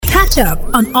Catch up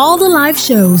on all the live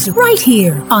shows right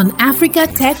here on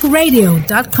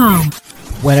africatechradio.com.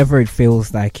 Whenever it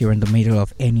feels like you're in the middle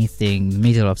of anything,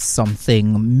 middle of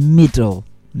something,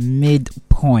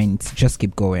 midpoint, just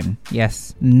keep going.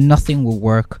 Yes, nothing will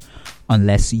work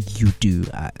unless you do.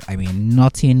 I mean,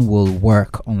 nothing will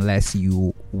work unless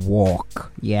you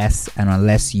walk. Yes, and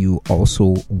unless you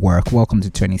also work. Welcome to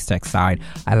 20's Tech Side.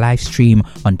 I live stream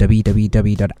on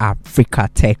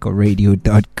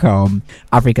www.africatechradio.com,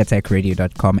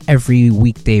 africatechradio.com every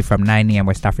weekday from 9 a.m.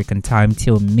 West African time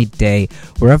till midday.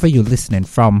 Wherever you're listening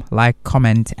from, like,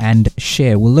 comment, and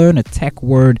share. We'll learn a tech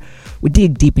word. We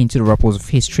dig deep into the ripples of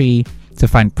history to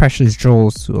find precious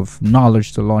jewels of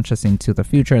knowledge to launch us into the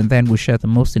future, and then we'll share the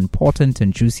most important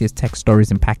and juiciest tech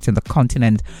stories impacting the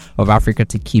continent of Africa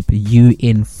to keep you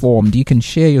informed. You can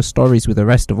share your stories with the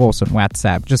rest of us on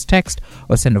WhatsApp. Just text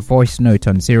or send a voice note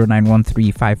on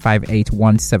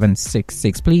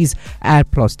 0913-558-1766. Please add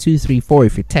 +234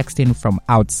 if you're texting from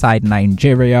outside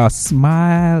Nigeria.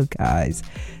 Smile, guys.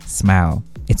 Smile.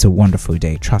 It's a wonderful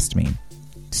day, trust me.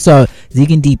 So,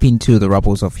 digging deep into the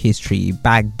rubbles of history,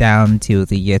 back down to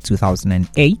the year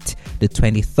 2008, the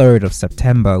 23rd of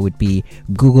September would be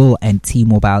Google and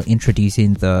T-Mobile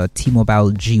introducing the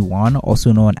T-Mobile G1,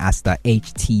 also known as the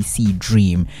HTC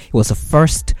Dream. It was the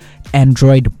first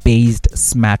Android-based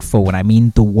smartphone. I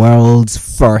mean, the world's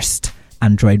first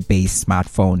Android-based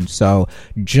smartphone. So,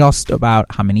 just about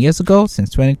how many years ago?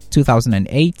 Since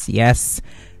 2008, yes.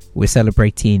 We're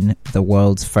celebrating the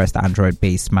world's first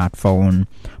Android-based smartphone.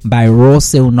 By raw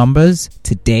sale numbers,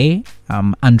 today,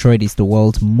 Android is the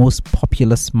world's most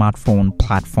popular smartphone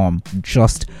platform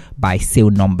just by sale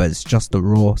numbers, just the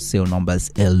raw sale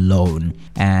numbers alone.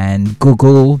 And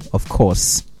Google, of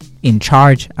course, in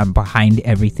charge and behind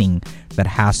everything that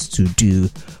has to do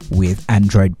with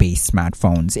Android-based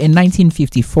smartphones. In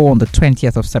 1954, on the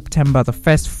 20th of September, the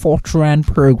first Fortran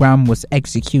program was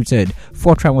executed.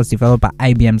 Fortran was developed by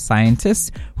IBM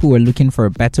scientists who were looking for a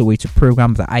better way to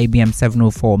program the IBM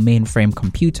 704 mainframe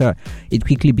computer. It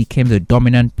quickly became the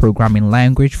dominant programming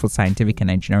language for scientific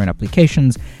and engineering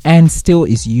applications and still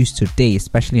is used today,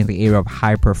 especially in the area of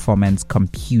high-performance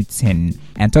computing.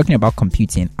 And talking about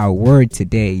computing, our word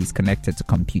today is connected to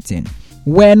computing.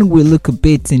 When we look a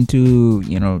bit into,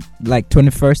 like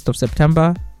 21st of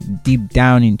September, deep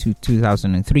down into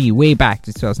 2003, way back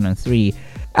to 2003,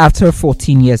 after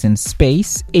 14 years in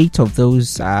space, 8 of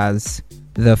those as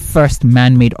the first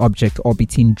man-made object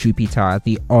orbiting Jupiter,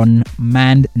 the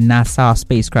unmanned NASA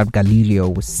spacecraft Galileo,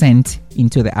 was sent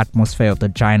into the atmosphere of the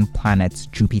giant planet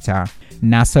Jupiter.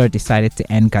 NASA decided to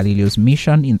end Galileo's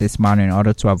mission in this manner in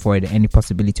order to avoid any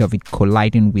possibility of it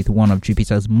colliding with one of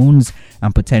Jupiter's moons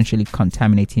and potentially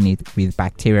contaminating it with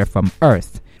bacteria from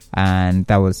Earth. And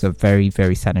that was a very,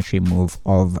 very sanitary move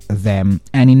of them.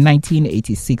 And in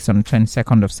 1986, on the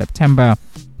 22nd of September,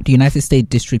 the United States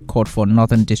District Court for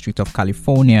Northern District of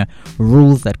California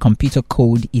ruled that computer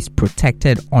code is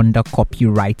protected under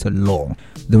copyright law.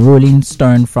 The ruling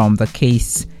stemmed from the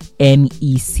case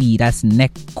NEC, that's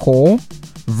NEC Core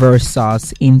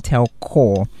versus Intel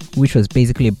Core, which was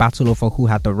basically a battle over who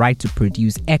had the right to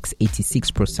produce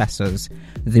x86 processors.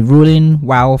 The ruling,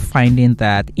 while finding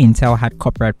that Intel had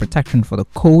copyright protection for the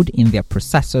code in their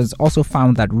processors, also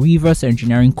found that reverse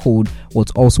engineering code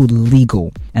was also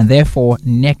legal, and therefore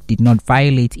NEC did not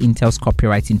violate Intel's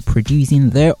copyright in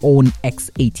producing their own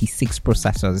x86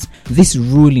 processors. This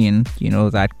ruling,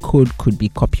 that code could be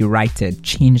copyrighted,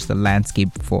 changed the landscape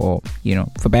for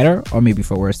better or maybe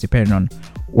for worse, depending on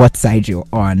what side you're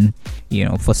on,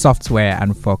 for software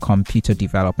and for computer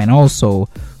development. Also,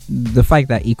 the fact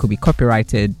that it could be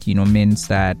copyrighted, means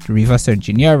that reverse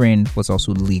engineering was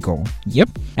also legal. Yep.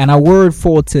 And our word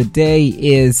for today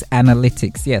is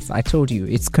analytics. Yes, I told you,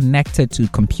 it's connected to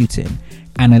computing.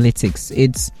 Analytics.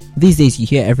 It's these days you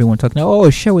hear everyone talking,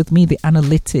 share with me the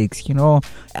analytics,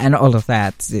 and all of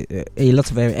that.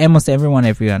 Almost everyone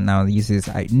now uses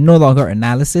no longer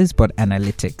analysis but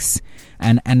analytics.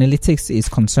 And analytics is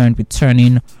concerned with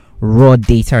turning raw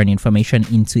data and information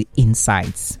into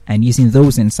insights and using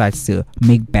those insights to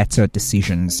make better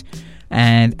decisions.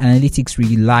 And analytics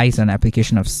relies on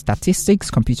application of statistics,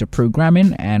 computer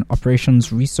programming, and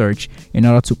operations research in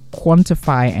order to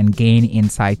quantify and gain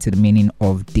insight to the meaning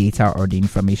of data or the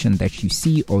information that you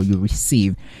see or you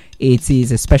receive. It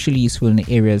is especially useful in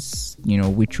areas,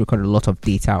 which record a lot of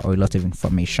data or a lot of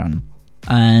information.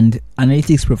 And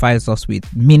analytics provides us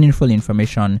with meaningful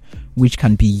information which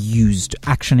can be used,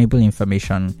 actionable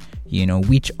information,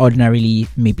 which ordinarily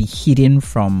may be hidden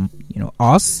from,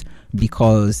 us,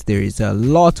 because there is a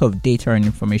lot of data and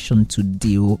information to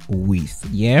deal with.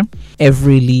 Yeah,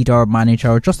 every leader, manager,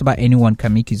 or just about anyone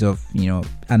can make use of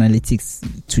analytics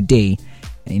today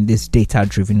in this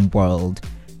data-driven world.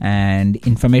 And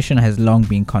information has long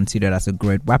been considered as a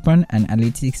great weapon, and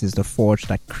analytics is the forge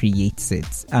that creates it.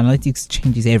 Analytics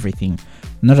changes everything,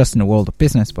 not just in the world of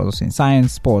business, but also in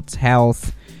science, sports,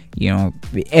 health,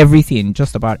 everything,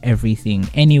 just about everything.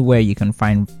 Anywhere you can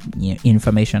find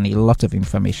information, a lot of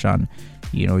information,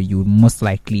 you most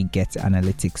likely get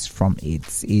analytics from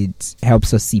it. It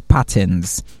helps us see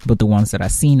patterns, but the ones that are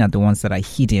seen and the ones that are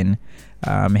hidden.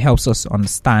 It helps us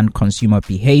understand consumer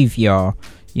behavior,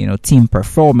 team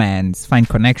performance, find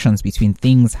connections between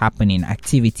things happening,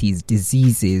 activities,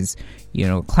 diseases,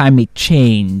 climate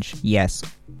change. Yes,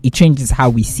 it changes how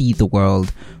we see the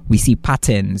world. We see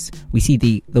patterns. We see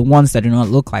the ones that do not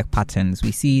look like patterns.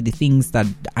 We see the things that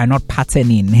are not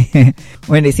patterning.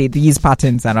 When they say these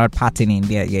patterns are not patterning,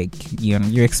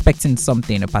 you're expecting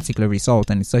something, a particular result,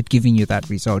 and it's not giving you that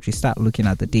result. You start looking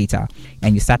at the data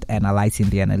and you start analyzing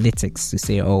the analytics to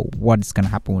say, oh, what's going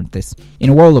to happen with this? In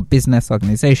a world of business,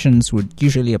 organizations would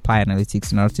usually apply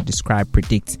analytics in order to describe,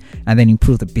 predict, and then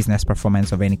improve the business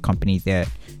performance of any company that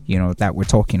we're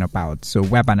talking about. So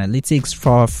web analytics,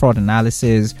 fraud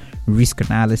analysis, risk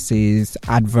analysis,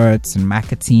 adverts and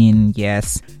marketing,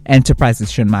 yes, enterprise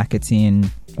decision marketing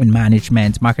and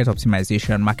management, market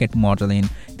optimization, market modeling.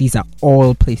 These are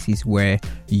all places where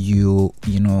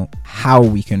how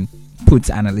we can put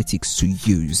analytics to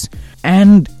use.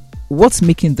 And what's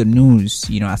making the news,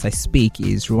 as I speak,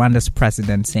 is Rwanda's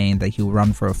president saying that he'll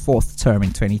run for a fourth term in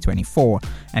 2024,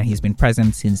 and he's been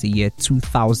president since the year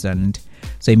 2000.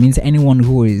 So it means anyone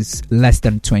who is less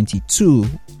than 22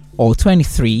 or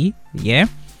 23,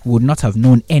 would not have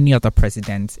known any other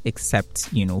president except,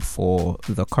 for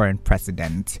the current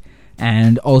president.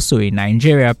 And also in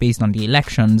Nigeria, based on the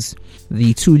elections,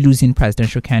 the two losing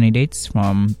presidential candidates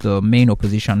from the main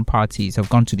opposition parties have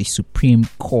gone to the Supreme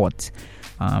Court.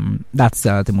 That's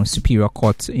the most superior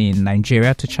court in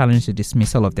Nigeria, to challenge the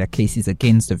dismissal of their cases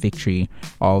against the victory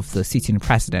of the sitting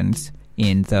president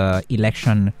in the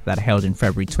election that held in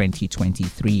February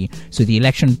 2023. So the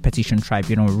Election Petition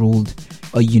Tribunal ruled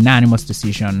a unanimous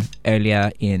decision earlier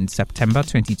in September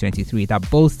 2023 that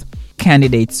both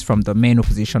candidates from the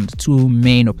two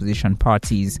main opposition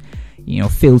parties,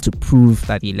 failed to prove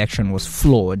that the election was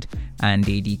flawed, and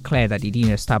they declared that they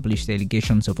didn't establish the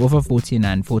allegations of overvoting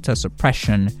and voter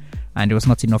suppression, and there was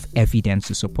not enough evidence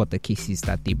to support the cases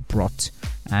that they brought.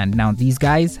 And now these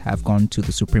guys have gone to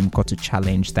the Supreme Court to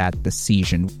challenge that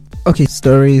decision. Okay,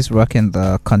 stories rocking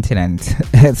the continent.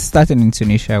 It started in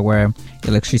Tunisia, where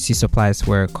electricity supplies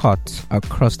were cut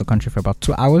across the country for about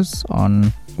 2 hours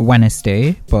on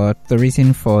Wednesday. But the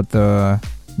reason for the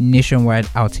nationwide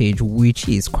outage, which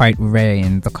is quite rare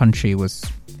in the country, was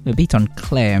a bit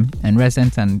unclear, and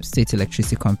resident and state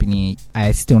electricity company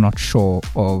are still not sure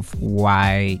of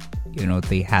why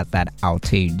they had that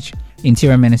outage.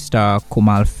 Interior Minister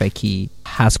Kumal Feki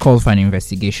has called for an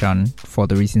investigation for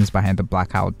the reasons behind the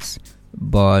blackouts,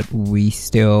 but we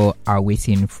still are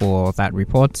waiting for that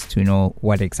report to know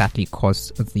what exactly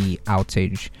caused the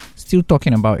outage. Still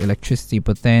talking about electricity,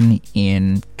 but then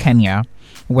in Kenya,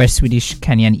 where Swedish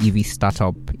Kenyan EV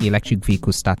startup, electric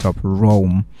vehicle startup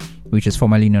Rome, which is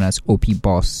formerly known as OP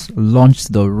Bus,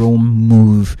 launched the Rome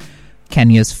Move,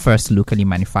 Kenya's first locally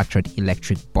manufactured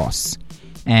electric bus.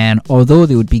 And although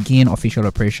they would begin official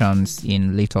operations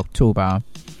in late October,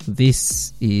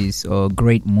 this is a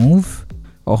great move.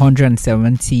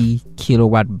 170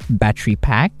 kilowatt battery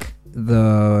pack.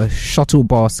 The shuttle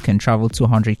bus can travel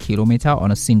 200 kilometers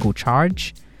on a single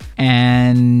charge,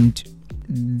 and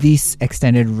this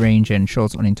extended range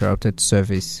ensures uninterrupted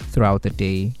service throughout the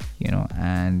day,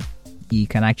 and you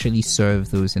can actually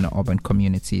serve those in the urban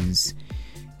communities.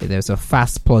 There's a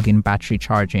fast plug-in battery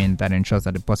charging that ensures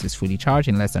that the bus is fully charged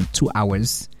in less than 2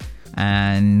 hours,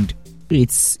 and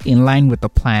it's in line with the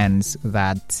plans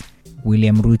that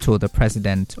William Ruto, the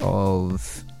president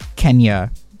of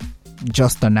Kenya,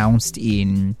 just announced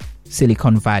in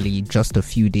Silicon Valley just a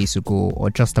few days ago, or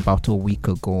just about a week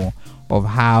ago, of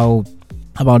how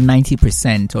about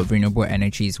 90% of renewable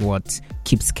energy is what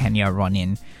keeps Kenya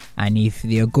running. And if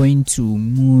they are going to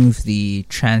move the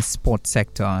transport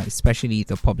sector, especially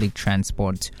the public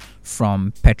transport,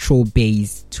 from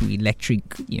petrol-based to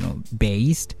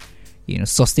electric-based,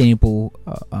 sustainable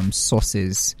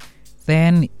sources,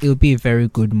 then it'll be a very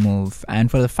good move.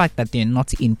 And for the fact that they're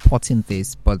not importing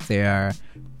this, but they're,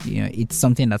 it's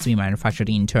something that's being manufactured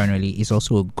internally, is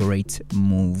also a great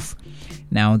move.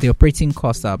 Now, the operating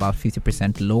costs are about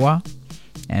 50% lower,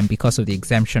 and because of the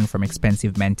exemption from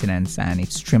expensive maintenance and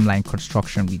its streamlined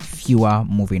construction with fewer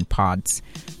moving parts,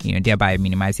 thereby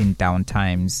minimizing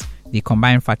downtimes, the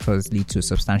combined factors lead to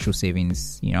substantial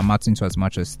savings, amounting to as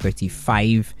much as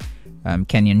 35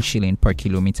 Kenyan shilling per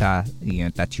kilometer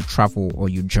that you travel or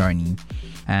you journey.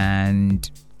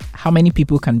 And how many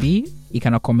people can be? It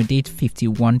can accommodate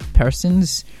 51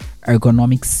 persons.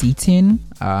 Ergonomic seating.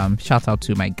 Shout out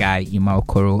to my guy Ima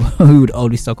Okoro, who would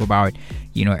always talk about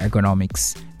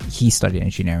ergonomics. He studied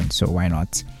engineering, so why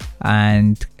not?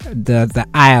 And the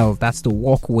aisle, that's the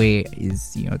walkway,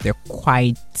 is they're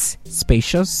quite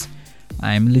spacious.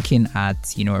 I'm looking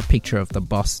at a picture of the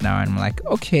bus now, and I'm like,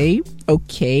 okay.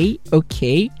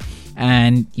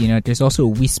 And there's also a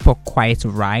whisper quiet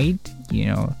ride,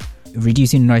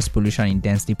 reducing noise pollution in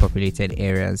densely populated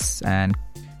areas. And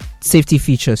safety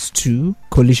features too.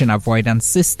 Collision avoidance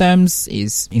systems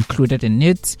is included in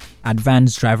it.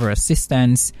 Advanced driver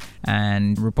assistance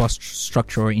and robust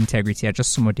structural integrity are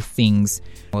just some of the things,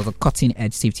 or the cutting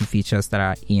edge safety features that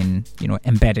are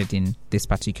embedded in this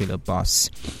particular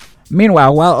bus.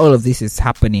 Meanwhile, while all of this is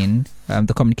happening,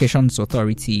 the Communications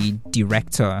Authority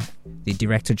Director, the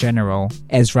Director General,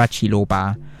 Ezra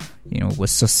Chiloba,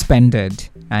 was suspended,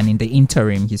 and in the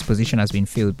interim, his position has been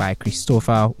filled by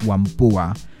Christopher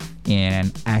Wambua in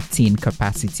an acting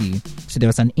capacity. So there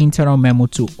was an internal memo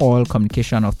to all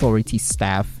Communication Authority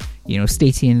staff,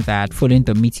 stating that following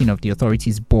the meeting of the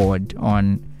authority's board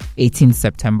on 18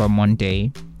 September,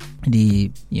 Monday,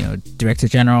 the Director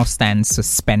General stands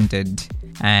suspended,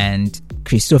 and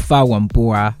Christopher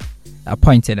Wambua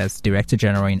appointed as Director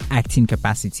General in acting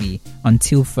capacity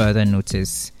until further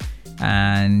notice.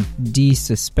 And this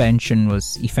suspension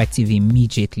was effective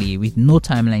immediately with no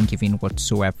timeline given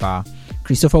whatsoever.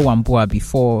 Christopher Wambua,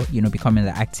 before becoming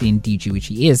the acting DG, which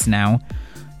he is now,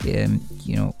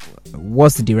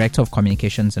 was the Director of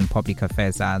Communications and Public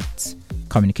Affairs at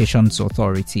Communications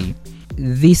Authority.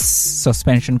 This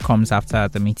suspension comes after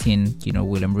the meeting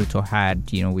William Ruto had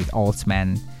with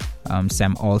Altman,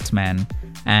 Sam Altman,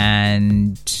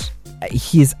 and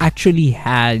he's actually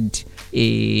had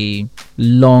a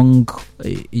long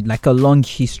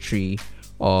history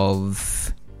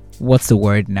of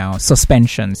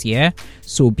suspensions.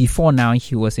 So before now,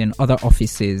 he was in other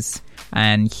offices,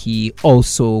 and he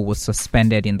also was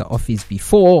suspended in the office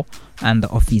before and the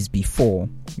office before.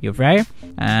 You're right,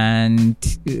 and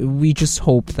we just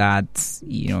hope that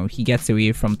he gets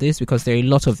away from this, because there are a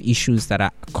lot of issues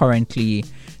that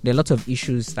currently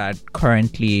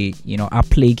are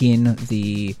plaguing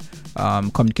the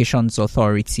Communications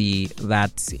Authority,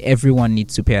 that everyone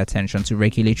needs to pay attention to.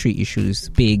 Regulatory issues,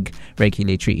 big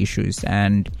regulatory issues,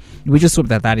 and we just hope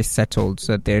that is settled,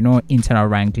 so that there are no internal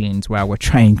wranglings where we're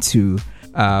trying to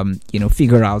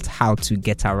figure out how to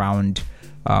get around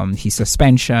his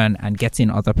suspension and getting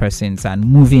other persons and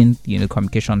moving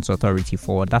Communications Authority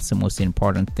forward. That's the most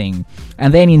important thing.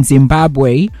 And then in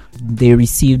Zimbabwe, they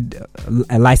received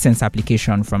a license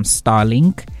application from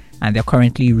Starlink, and they're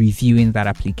currently reviewing that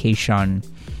application.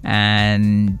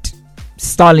 And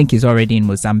Starlink is already in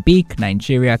Mozambique,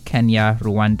 Nigeria, Kenya,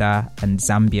 Rwanda, and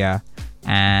Zambia.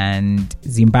 And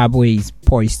Zimbabwe is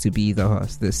poised to be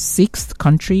the sixth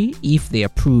country if they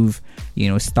approve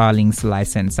Starlink's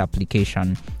license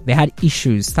application.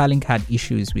 Starlink had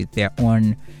issues with their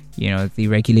own the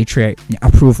regulatory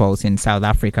approvals in South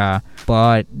Africa,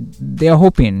 but they're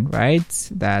hoping, right,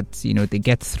 that they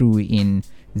get through in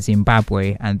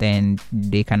Zimbabwe, and then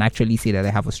they can actually say that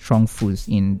they have a strong foot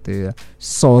in the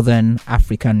southern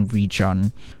African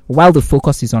region. While the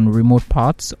focus is on remote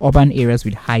parts, urban areas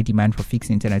with high demand for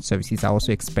fixed internet services are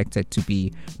also expected to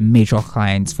be major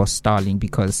clients for Starlink,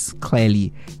 because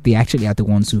clearly they actually are the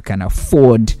ones who can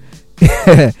afford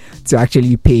to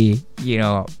actually pay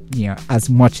as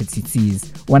much as it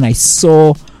is. When I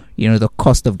saw the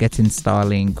cost of getting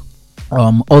Starlink,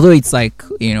 although it's like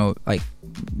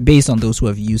based on those who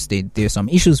have used it, there's some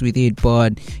issues with it,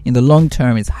 but in the long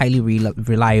term it's highly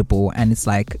reliable, and it's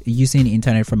like using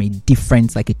internet from a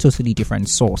totally different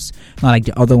source, not like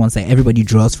the other ones that everybody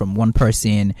draws from one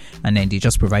person and then they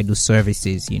just provide those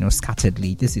services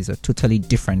scatteredly. This is a totally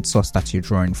different source that you're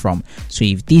drawing from. So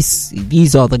if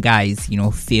these other guys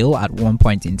fail at one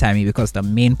point in time, because the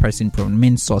main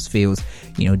source fails,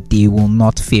 they will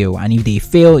not fail, and if they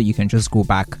fail, you can just go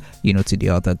back to the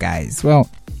other guys. Well,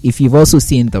 if you've also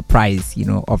seen the price,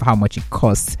 of how much it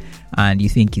costs, and you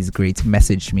think it's great,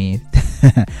 message me.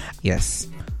 Yes.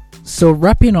 So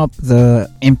wrapping up the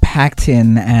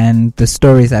impacting and the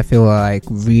stories I feel are like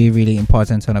really, really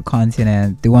important on the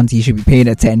continent, the ones you should be paying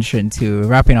attention to,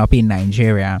 wrapping up in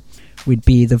Nigeria. would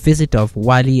be the visit of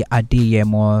Wale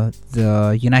Adeyemo,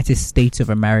 the United States of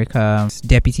America's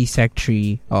Deputy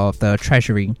Secretary of the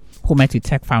Treasury, who met with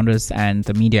tech founders and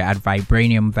the media at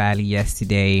Vibranium Valley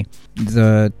yesterday,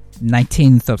 the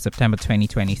 19th of September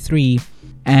 2023.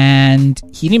 And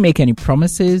he didn't make any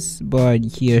promises, but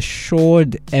he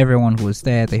assured everyone who was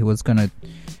there that he was going to,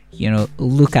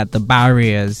 look at the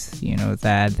barriers,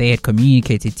 that they had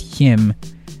communicated to him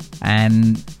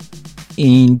and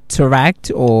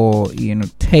interact or,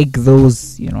 take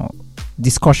those,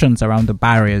 discussions around the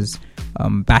barriers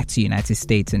back to the United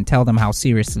States and tell them how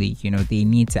seriously, they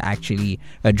need to actually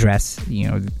address,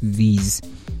 these.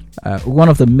 One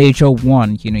of the major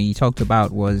he talked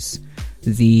about was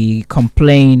the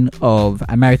complaint of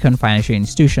American financial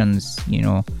institutions,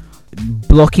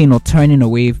 blocking or turning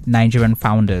away Nigerian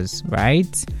founders,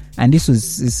 right? And this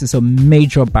is a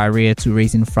major barrier to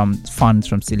raising funds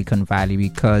from Silicon Valley,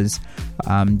 because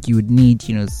you would need,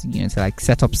 to like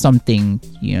set up something,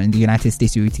 in the United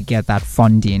States to get that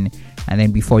funding, and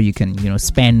then before you can,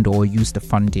 spend or use the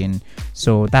funding.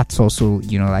 So that's also,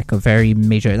 like a very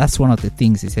major, that's one of the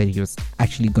things he said he was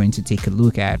actually going to take a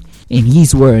look at. In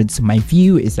his words, my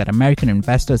view is that American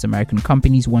investors, American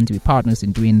companies want to be partners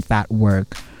in doing that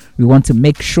work. We want to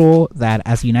make sure that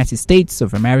as the United States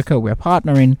of America, we're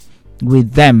partnering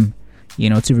with them,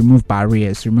 to remove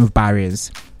barriers,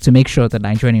 to make sure that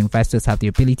Nigerian investors have the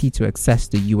ability to access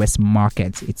the US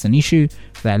market. It's an issue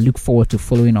that I look forward to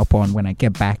following up on when I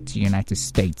get back to the United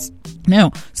States.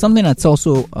 Now, something that's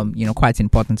also, quite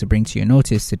important to bring to your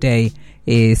notice today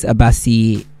is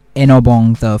Abasi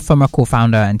Enobong, the former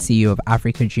co-founder and CEO of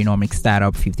Africa genomic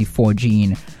startup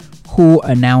 54Gene, who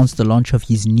announced the launch of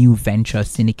his new venture,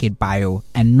 Syndicate Bio,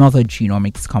 another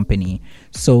genomics company.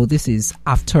 So this is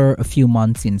after a few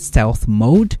months in stealth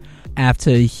mode,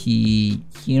 after he,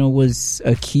 was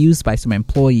accused by some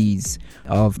employees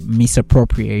of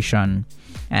misappropriation.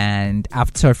 And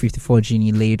after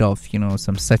 54Gene laid off,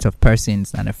 some set of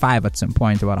persons, and 5 at some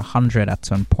point, about 100 at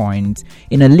some point.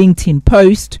 In a LinkedIn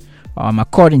post,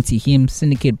 according to him,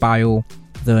 Syndicate Bio,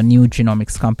 the new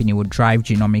genomics company, will drive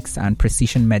genomics and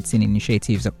precision medicine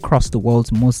initiatives across the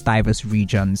world's most diverse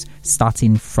regions,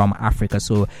 starting from Africa.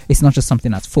 So it's not just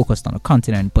something that's focused on a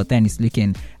continent, but then it's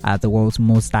looking at the world's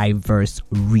most diverse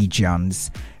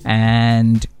regions.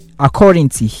 And according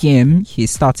to him, he's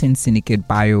starting Syndicate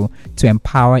Bio to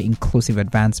empower inclusive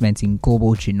advancement in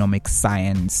global genomic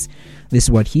science. This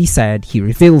is what he said. He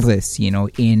revealed this, in a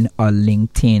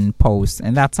LinkedIn post.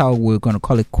 And that's how we're going to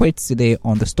call it quits today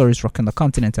on the stories rocking the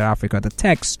continent of Africa. The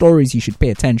tech stories you should pay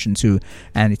attention to,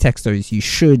 and the tech stories you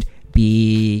should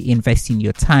be investing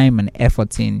your time and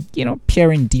effort in,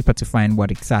 peering deeper to find what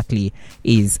exactly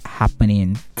is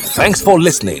happening. Thanks for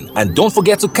listening. And don't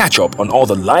forget to catch up on all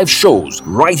the live shows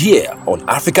right here on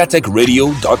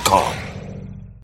africatechradio.com.